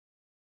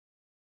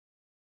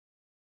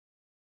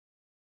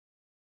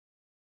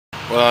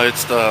Well,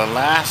 it's the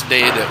last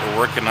day that we're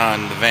working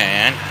on the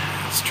van.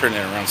 Let's turn it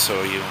around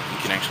so you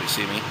can actually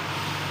see me.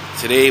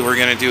 Today we're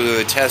going to do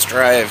a test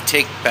drive,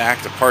 take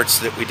back the parts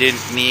that we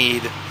didn't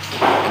need,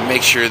 and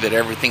make sure that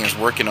everything is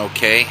working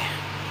okay.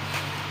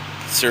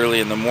 It's early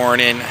in the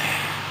morning.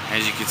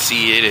 As you can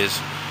see, it is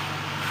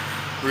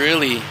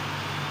really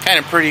kind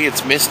of pretty.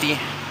 It's misty.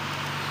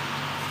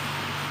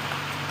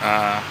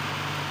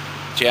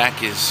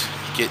 Jack is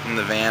getting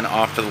the van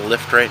off of the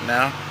lift right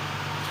now.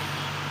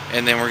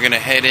 And then we're going to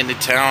head into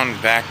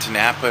town back to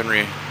Napa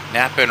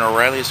and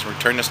O'Reilly's and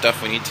return the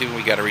stuff we need to.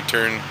 We got to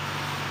return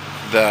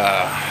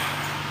the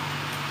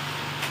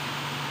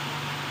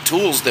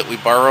tools that we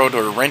borrowed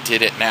or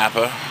rented at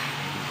Napa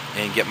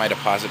and get my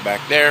deposit back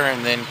there.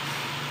 And then,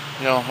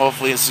 you know,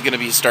 hopefully this is going to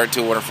be a start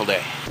to a wonderful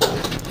day.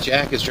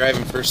 Jack is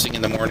driving first thing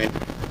in the morning.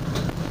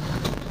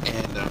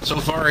 And so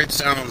far it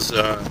sounds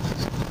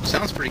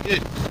pretty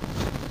good.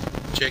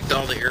 Checked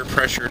all the air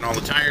pressure and all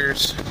the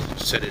tires.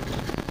 Set it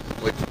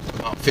with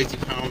about 50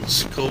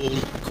 pounds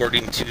cold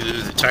according to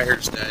the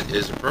tires. That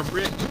is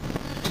appropriate.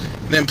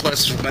 And then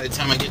plus, by the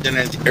time I get done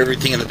with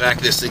everything in the back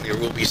of this thing, there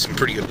will be some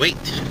pretty good weight.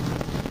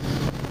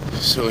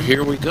 So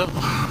here we go.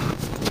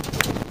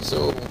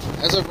 So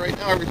as of right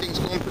now, everything's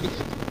going pretty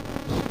good.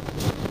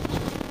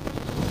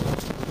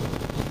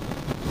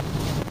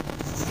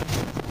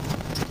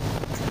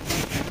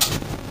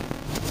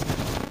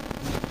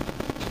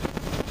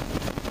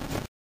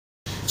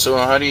 So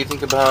how do you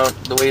think about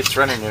the way it's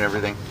running and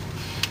everything?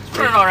 It's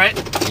running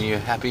alright. Are you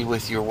happy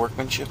with your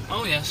workmanship?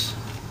 Oh yes.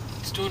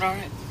 It's doing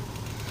alright.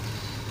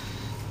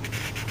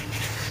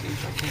 See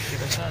if I can't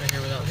get us out of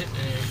here without hitting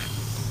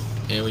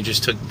anything. And we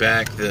just took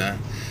back the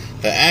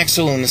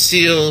axle and the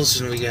seals,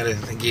 and they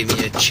gave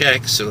me a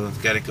check, so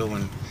I've got to go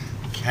and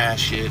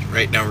cash it.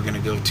 Right now we're going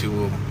to go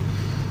to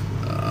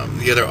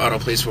the other auto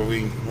place where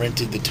we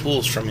rented the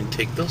tools from and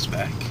take those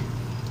back.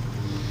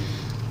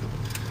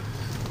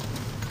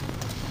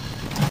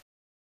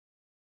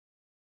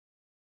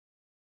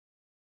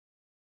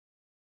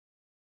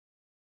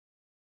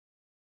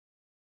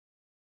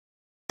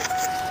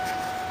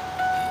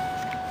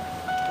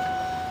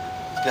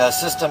 Got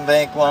System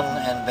Bank 1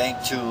 and Bank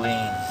 2 lean.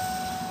 Really?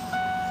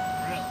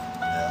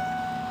 Yeah.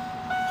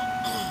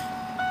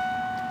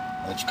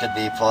 Which could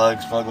be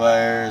plugs, plug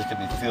wires, could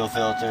be fuel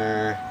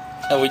filter.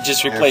 Oh, we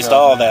just replaced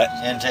all that.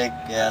 Intake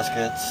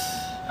gaskets.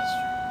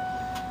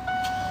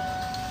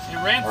 It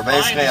ran Or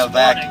fine basically this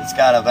morning. it's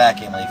got a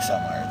vacuum leak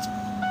somewhere.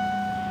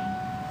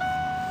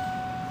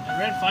 It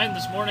ran fine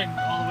this morning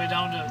all the way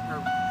down to,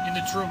 or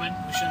into Truman.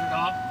 We shut it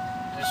off.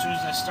 As soon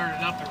as I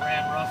started up, it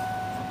ran rough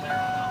from there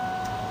on out.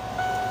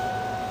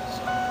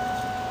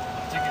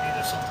 Thinking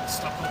either something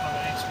stuck open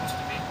that ain't supposed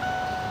to be.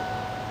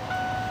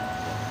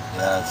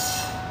 Yeah,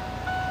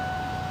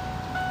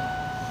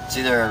 it's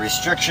either a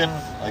restriction,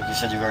 like you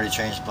said, you've already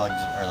changed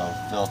plugs or the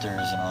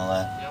filters and all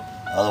that. Yep.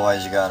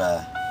 Otherwise, you got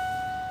a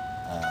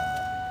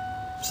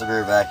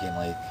severe vacuum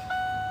leak.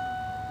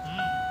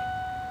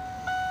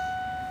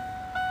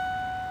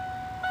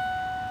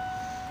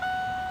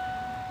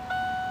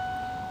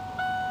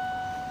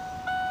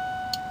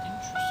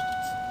 Interesting.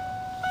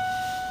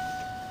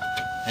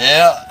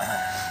 Yeah.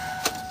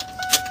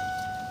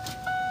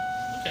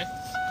 Okay.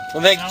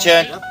 Well, thank you,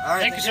 Chad. Yep. All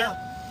right, Thank you, sir.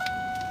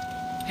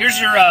 you. Here's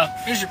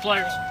your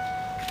pliers.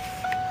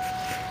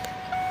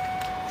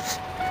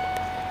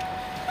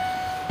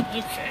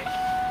 Okay.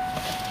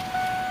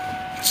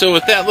 So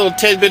with that little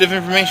tidbit of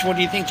information, what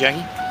do you think,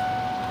 Jackie?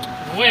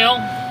 Well,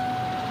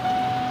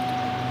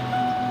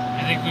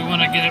 I think we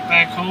want to get it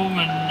back home,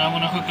 and I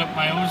want to hook up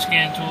my own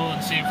scan tool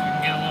and see if we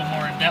can get a little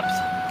more in depth.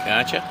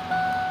 Gotcha.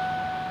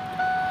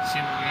 See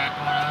what we got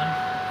going on.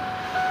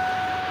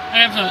 I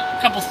have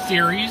a couple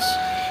theories.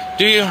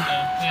 Do you?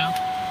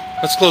 Yeah.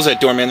 Let's close that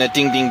door, man. That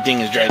ding, ding, ding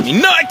is driving me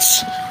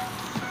nuts!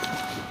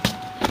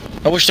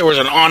 I wish there was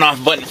an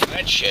on-off button for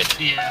that shit.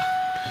 Yeah.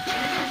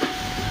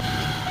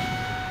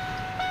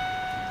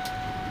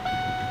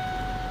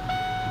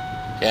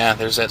 Yeah,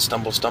 there's that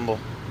stumble.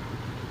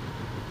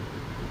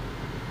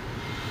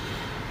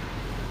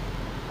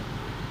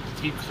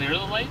 Did he clear the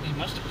light? He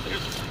must have cleared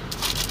the light.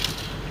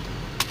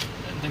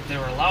 I didn't think they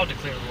were allowed to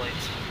clear the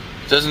lights.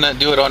 Doesn't that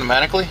do it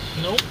automatically?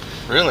 Nope.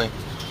 Really?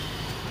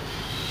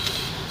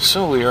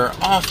 So we are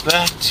off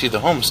back to the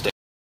homestay.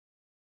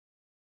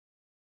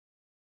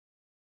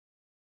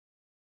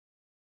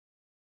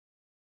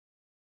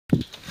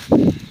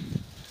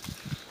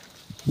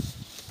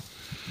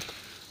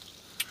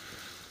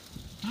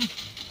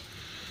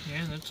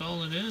 Yeah, that's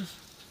all it is.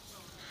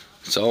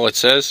 That's all it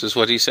says, is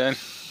what he said?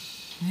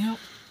 Yep.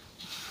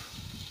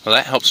 Well,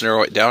 that helps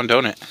narrow it down,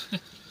 don't it?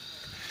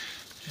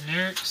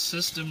 Generic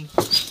system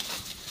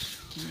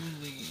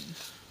tooling.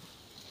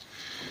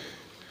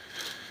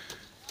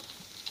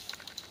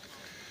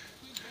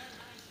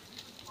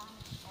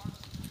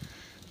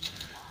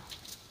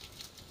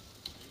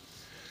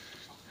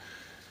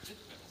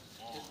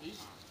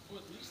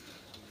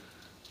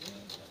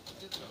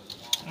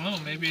 Oh,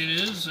 maybe it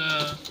is,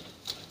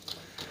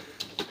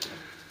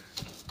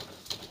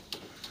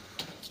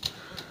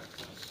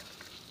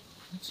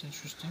 let's That's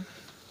interesting.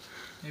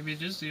 Maybe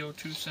it is the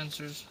O2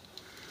 sensors,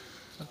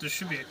 but there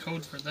should be a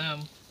code for them.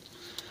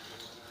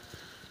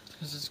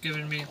 Because it's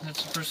giving me,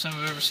 that's the first time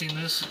I've ever seen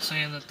this, it's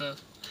saying that the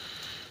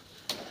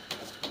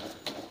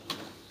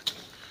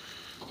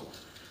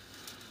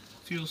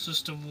fuel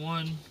system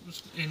 1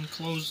 was in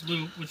closed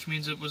loop, which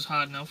means it was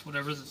hot enough,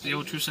 whatever, that the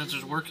O2 sensor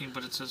is working,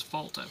 but it says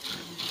fault after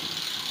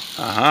it.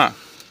 Uh-huh.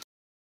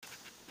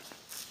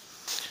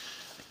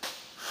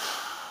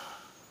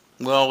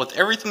 Well, with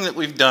everything that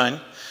we've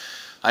done,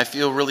 I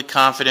feel really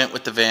confident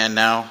with the van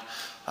now.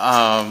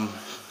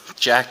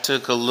 Jack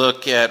took a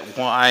look at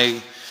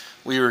why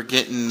we were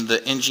getting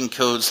the engine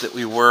codes that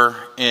we were,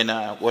 and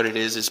what it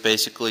is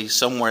basically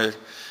somewhere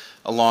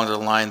along the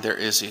line there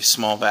is a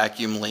small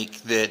vacuum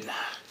leak that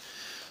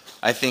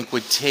I think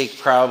would take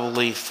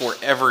probably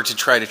forever to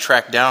try to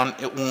track down.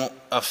 It won't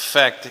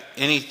affect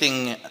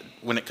anything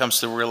when it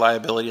comes to the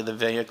reliability of the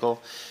vehicle.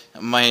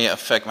 It may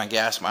affect my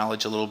gas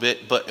mileage a little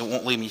bit, but it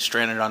won't leave me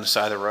stranded on the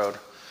side of the road.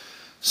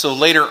 So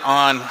later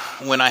on,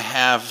 when I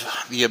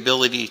have the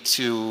ability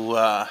to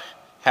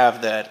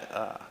have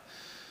that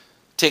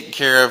taken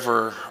care of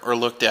or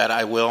looked at,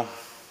 I will.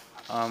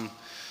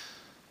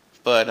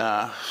 But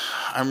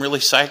I'm really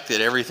psyched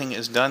that everything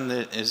is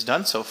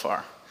done so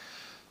far.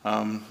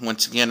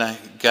 Once again, I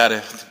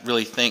gotta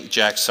really thank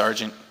Jack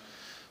Sargent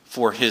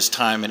for his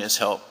time and his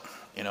help.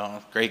 You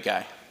know, great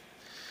guy.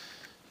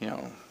 You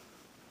know,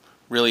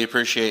 really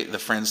appreciate the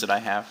friends that I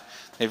have.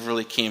 They've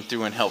really came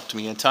through and helped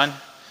me a ton.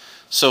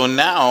 So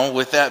now,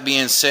 with that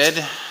being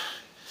said,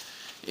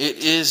 it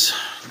is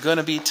going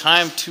to be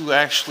time to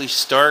actually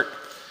start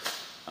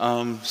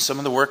some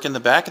of the work in the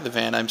back of the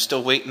van. I'm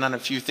still waiting on a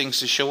few things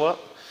to show up.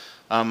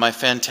 My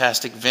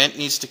fantastic vent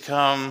needs to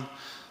come.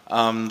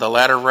 The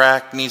ladder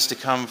rack needs to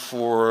come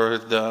for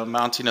the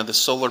mounting of the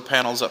solar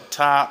panels up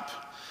top.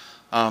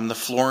 The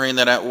flooring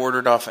that I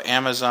ordered off of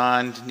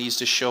Amazon needs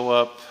to show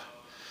up.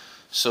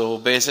 So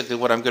basically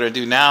what I'm going to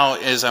do now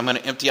is I'm going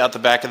to empty out the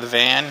back of the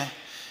van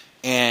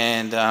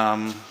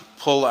and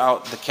pull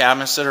out the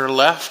cabinets that are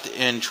left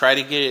and try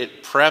to get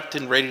it prepped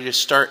and ready to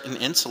start and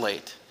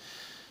insulate.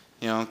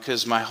 You know,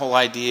 because my whole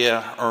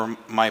idea or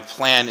my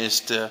plan is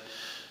to,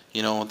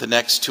 you know, the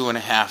next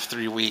 2.5,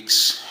 3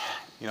 weeks,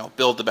 you know,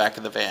 build the back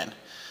of the van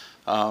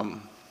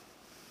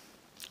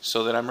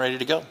so that I'm ready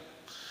to go.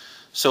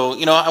 So,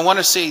 you know, I want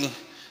to say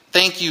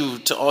thank you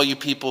to all you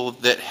people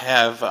that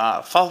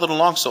have followed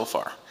along so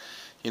far.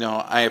 You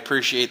know, I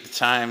appreciate the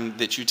time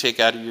that you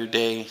take out of your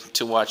day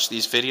to watch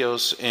these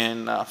videos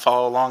and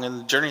follow along in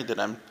the journey that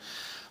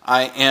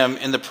I am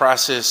in the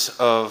process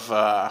of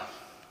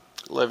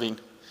living.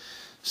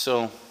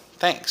 So,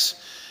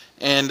 thanks.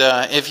 And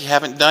if you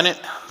haven't done it,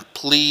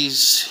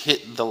 please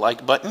hit the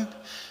like button,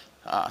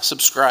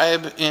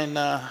 subscribe,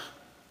 and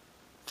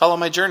follow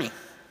my journey.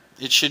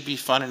 It should be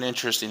fun and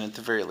interesting at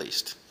the very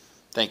least.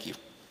 Thank you.